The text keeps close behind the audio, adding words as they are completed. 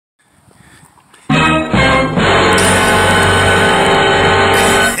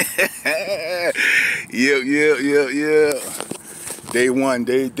Day one,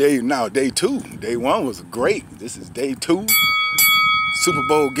 day two. Day one was great. This is day two. Super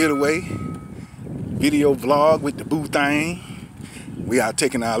Bowl getaway. Video vlog with the boo thing. We are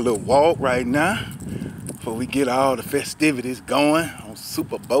taking our little walk right now before we get all the festivities going on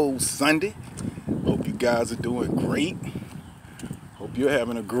Super Bowl Sunday. Hope you guys are doing great. Hope you're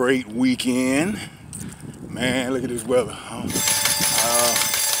having a great weekend. Man, look at this weather.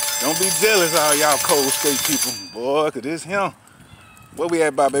 Don't be jealous, all y'all cold state people. Boy, cause this here. What we at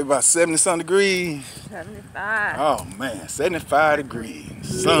about, baby? About 70-some degrees? 75. Oh man, 75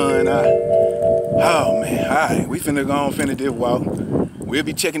 degrees. Sun out. Oh man, all right. We finna go on, finna this walk. We'll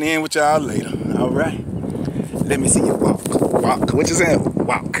be checking in with y'all later, all right? Let me see you walk, walk. What you saying?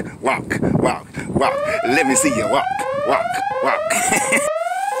 Walk, walk, walk, walk. Let me see you walk, walk, walk.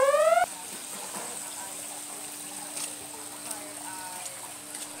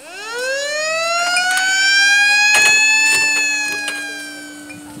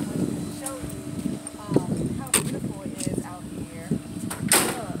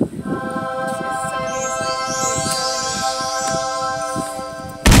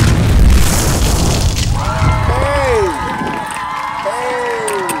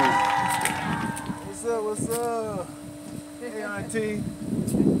 What's up? Hey, Auntie.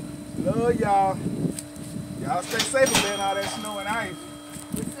 Love y'all. Y'all stay safe up there in all that snow and ice.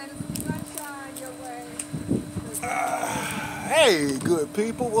 We're sending some sunshine your way. Hey, good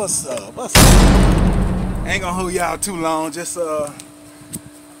people. What's up? What's up? Ain't gonna hold y'all too long. Just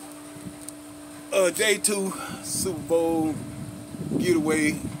day two Super Bowl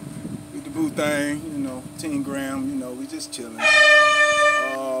getaway with the boo thing. You know, 10 gram. You know, we just chilling.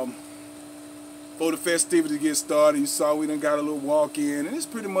 Before the festivities get started, you saw we done got a little walk in, and it's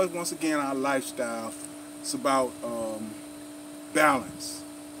pretty much, once again, our lifestyle. It's about balance,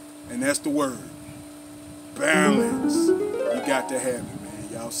 and that's the word. Balance. You got to have it, man.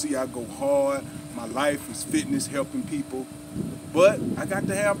 Y'all see I go hard. My life is fitness, helping people, but I got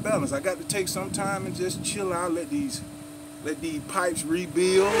to have balance. I got to take some time and just chill out, let these pipes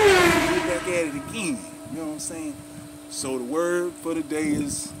rebuild, and get back at it again. You know what I'm saying? So the word for the day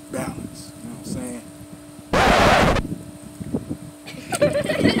is balance. You know what I'm saying?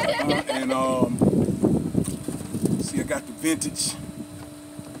 See, I got the vintage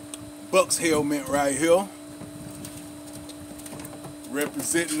BUCS helmet right here,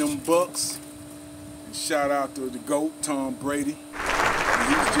 representing them BUCS. And shout out to the GOAT, Tom Brady.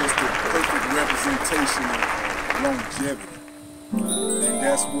 And he's just the perfect representation of longevity. And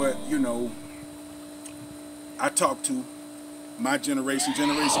that's what, you know, I talk to my generation,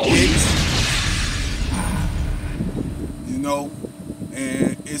 Generation X, you know,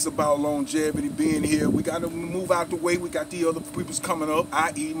 and it's about longevity, being here. We got to move out the way. We got the other people's coming up,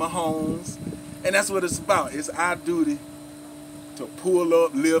 i.e. my homes, and that's what it's about. It's our duty to pull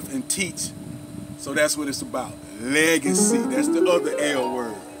up, lift, and teach. So that's what it's about. Legacy, that's the other L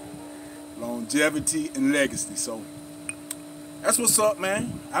word. Longevity and legacy. So that's what's up,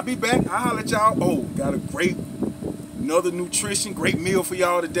 man. I'll be back. I'll holler at y'all. Oh, got another nutrition, great meal for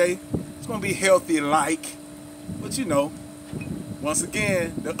y'all today. It's gonna be healthy like, but you know, once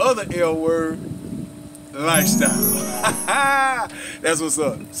again, the other L word, lifestyle. That's what's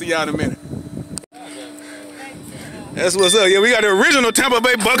up. See y'all in a minute. That's what's up. Yeah, we got the original Tampa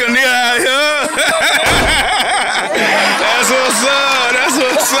Bay Buccaneer out here. That's what's up. That's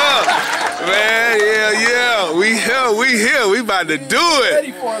what's up. Man, yeah. We here. We about to do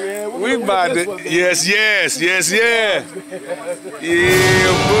it. We about to, yes. Yeah,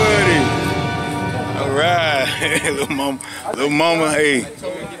 buddy. All right. little mama, hey,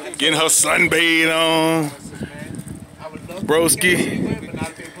 getting her sunbathe on. Broski.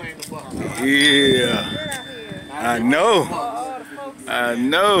 Yeah. I know.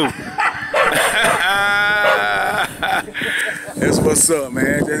 That's what's up,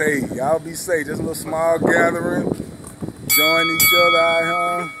 man. Just, hey, y'all be safe. Just a little small gathering. Join each other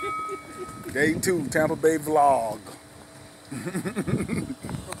out here. Day two, Tampa Bay vlog.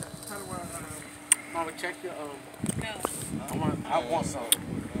 Mama, check your No. I want some.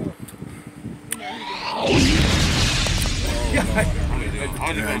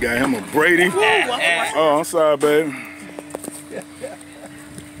 I got him a Brady. Oh, I'm sorry, baby.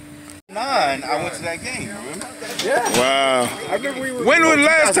 9, I went to that game, remember? Yeah. Wow. I remember When was the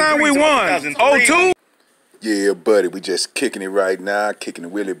last time we won? 02? Yeah, buddy, we just kicking it right now, kicking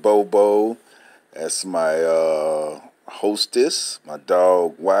it Willie Bobo. That's my hostess, my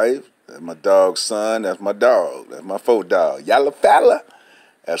dog wife, that's my dog son, that's my dog, that's my faux dog. Yalla fella.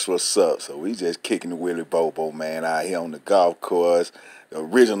 That's what's up. So we just kicking the Willie Bobo, man, out here on the golf course. The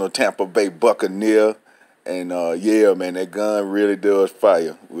original Tampa Bay Buccaneer. And yeah, man, that gun really does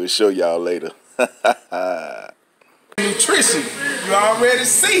fire. We'll show y'all later. Nutrition, you already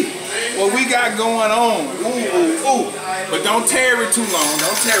see what we got going on. Ooh. But don't tear it too long.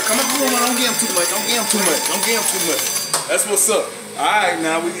 Don't tear it. Come on, don't give him too much. Don't give him too much. Don't give him too much. That's what's up. All right,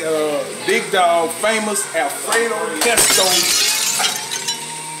 now we Big Dog, famous Alfredo pesto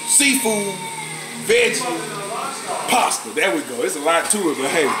seafood veggie pasta. There we go. There's a lot to it, but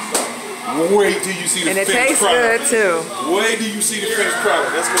hey, wait till you see the finished product. And it tastes good too. Wait till you see the finished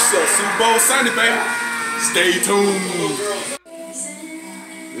product. That's what's up. Super Bowl Sunday, baby. Stay tuned.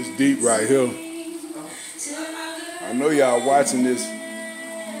 It's deep right here. I know y'all watching this,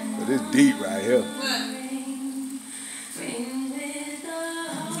 but it's deep right here.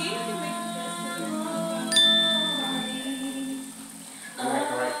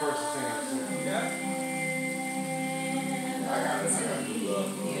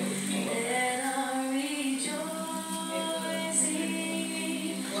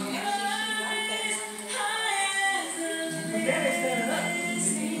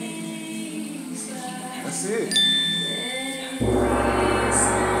 That's it.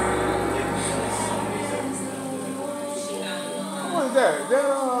 Who is that?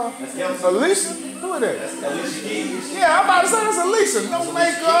 That Alicia? Who is that? Alicia. Yeah, I'm about to say that's Alicia. No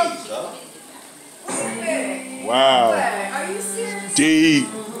makeup. Wow. Are you serious? Deep.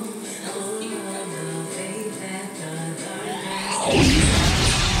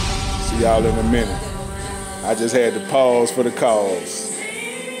 See y'all in a minute. I just had to pause for the cause.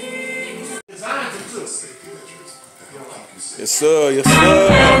 Yes, sir. Yes, sir.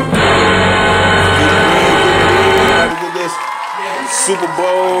 Get this Super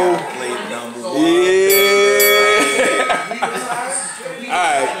Bowl. Yeah. All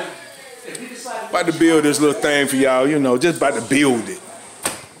right. About to build this little thing for y'all. You know, just about to build it.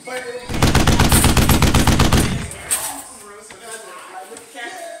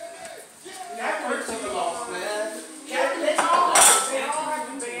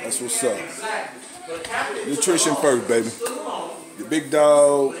 That's what's up. Nutrition first, baby. The Big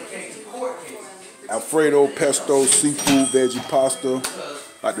Dog, Alfredo pesto seafood veggie pasta.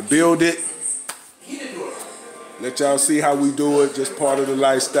 About to build it. Let y'all see how we do it. Just part of the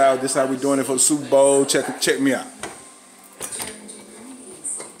lifestyle. This how we doing it for the Super Bowl. Check me out.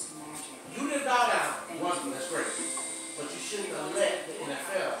 You did bow down. One, that's great. But you shouldn't have let the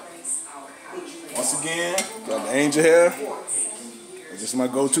NFL put you in. Once again, got the angel hair. This is my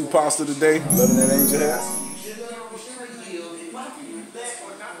go-to pasta today. Loving that angel hair.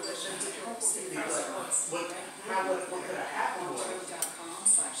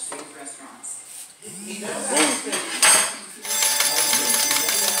 We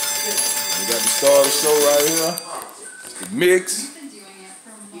got the star of the show right here. It's the mix.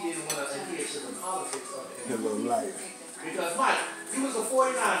 Get a little light. Because Mike, he was a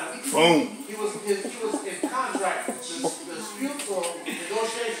 49er. Boom. He was in contract. The dispute for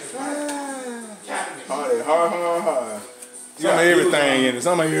negotiations. Hard. Some of everything in it.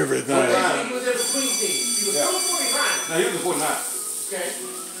 Some of everything. He was in between teams. He was still a 49. No, he was a 49. Okay.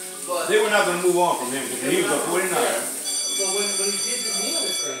 But They were not going to move on from him because he was a 49. So when he did the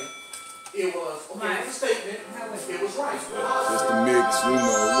kneeling thing, it was okay. It was a statement. It was right. Just the mix, you know.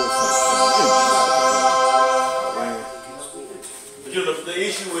 The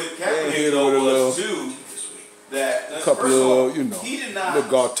issue with Kaepernick though was too that A couple of, you know, he did not,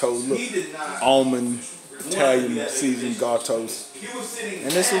 little gatos, he did not almond, Italian seasoned gatos. He was sitting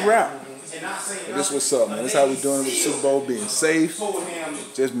And it's a wrap. and not saying And this what's up, man. This how we doing it with Super Bowl, being safe. told him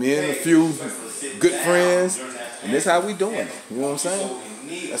Just me and a few good friends. And this how we doing it. You know what I'm saying?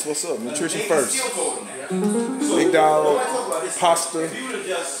 That's what's up. Nutrition first. Big Dog, pasta,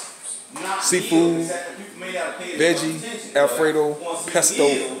 seafood, veggie, Alfredo, pesto,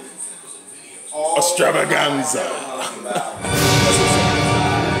 extravaganza. That's what's up.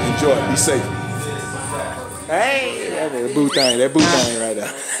 Enjoy. Be safe. Hey, that boo thing right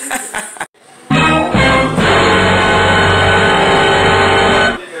there.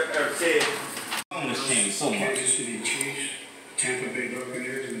 Tampa Bay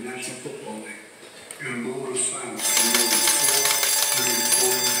Buccaneers in the National Football League. In a moment of silence, the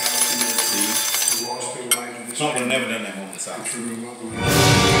lost their life in this Trump would have never done that moment of silence.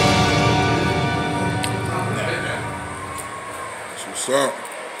 That's what's up.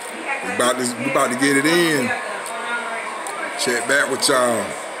 We about to get it in. Check back with y'all.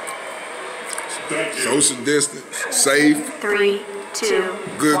 Social distance, safe, 3, 2,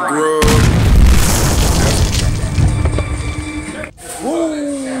 good 1. grub.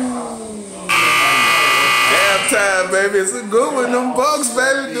 Damn time, baby. It's a good one. Them Bucks,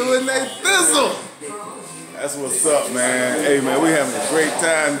 baby, doing they thizzle. That's what's up, man. Hey, man, we having a great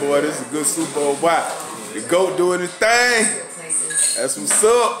time, boy. This is a good Super Bowl. Wow. The GOAT doing his thing. That's what's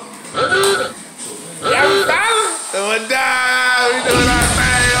up. Doing down. We doing our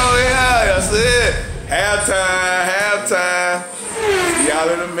thing over here. That's it. Halftime. See y'all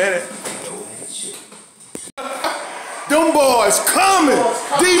in a minute. Them boys coming.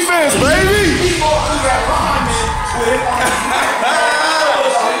 Defense, baby.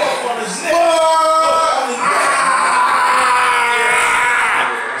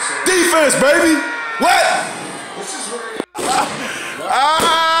 Defense, baby. What?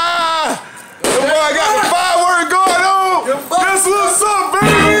 The boy got the firework going on. That's what's up,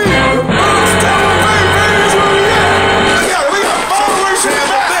 baby. The BUCS, Tampa Bay, baby. That's what we got. We got fireworks in the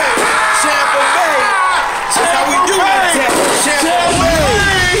back. Tampa Bay. That's how we do it. Tampa Bay.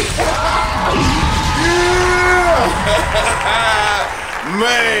 Yeah.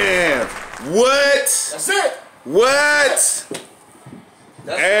 Man, what? That's it. What?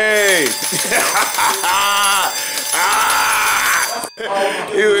 Hey!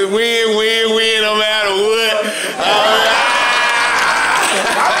 It was win, no matter what.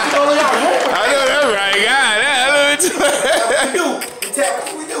 I know that's right, God.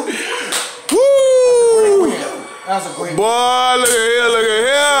 We do. Woo! That was a great Boy, look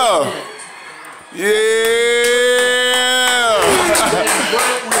at here.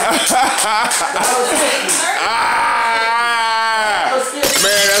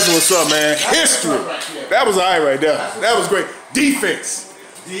 Man, that's what's up, man. History. That was all right there. That was great. Defense.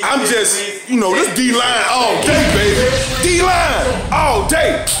 I'm just, this D-line all day, baby. D-line all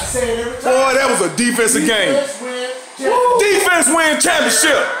day. Boy, that was a defensive game. Defense win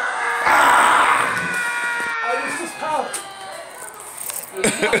championship.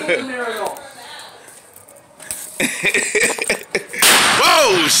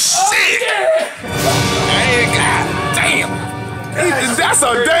 Whoa, shit! Hey, God damn! That's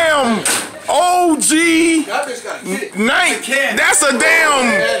a damn OG night. That's a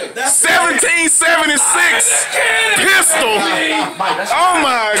damn 1776 pistol. Oh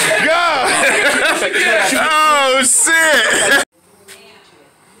my God! Oh shit!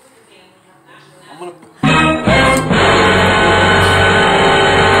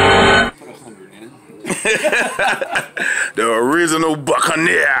 The original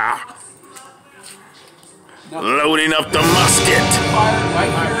Buccaneer. Loading up the musket.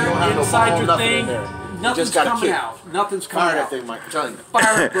 right here inside your thing. Nothing's coming out. Nothing's coming out. Fire that thing, Mike. I'm telling you.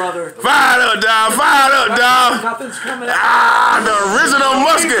 Fire it, brother. Fire it up, dog. Fire it up, dog. Nothing's coming out. Ah, the original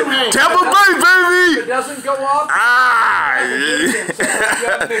musket. Tampa Bay, baby. If it doesn't go off. Ah, yeah.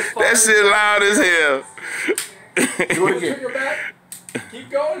 That shit loud as hell. Do it again. Keep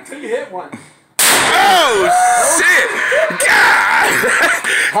going until you hit one. Oh, shit. God.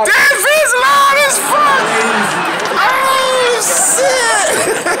 That bitch loud as fuck. Oh, shit.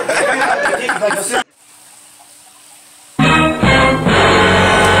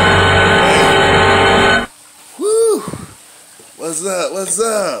 Woo. What's up? What's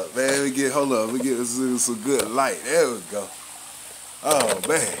up, man? We get some good light. There we go. Oh,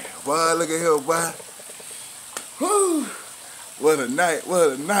 man. Boy, look at here, boy. Woo. What a night.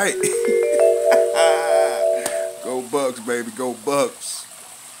 What a night. Go BUCS, baby. Go BUCS.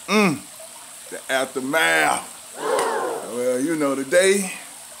 The aftermath. Well, today,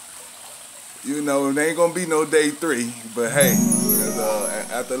 it ain't gonna be no day 3, but hey,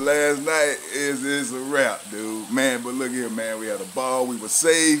 after last night, it's a wrap, dude. Man, but look here, man, we had a ball, we were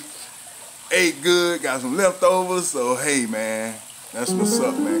safe, ate good, got some leftovers, so hey, man, that's what's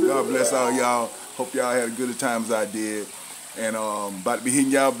up, man. God bless all y'all. Hope y'all had as good a time as I did. And about to be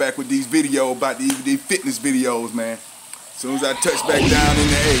hitting y'all back with these videos, about these fitness videos, man. As soon as I touch back down in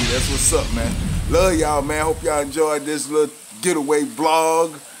the A, that's what's up, man. Love y'all, man. Hope y'all enjoyed this little getaway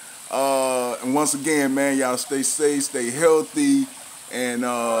vlog. And once again, man, y'all stay safe, stay healthy, and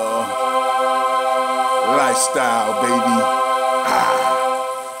lifestyle, baby.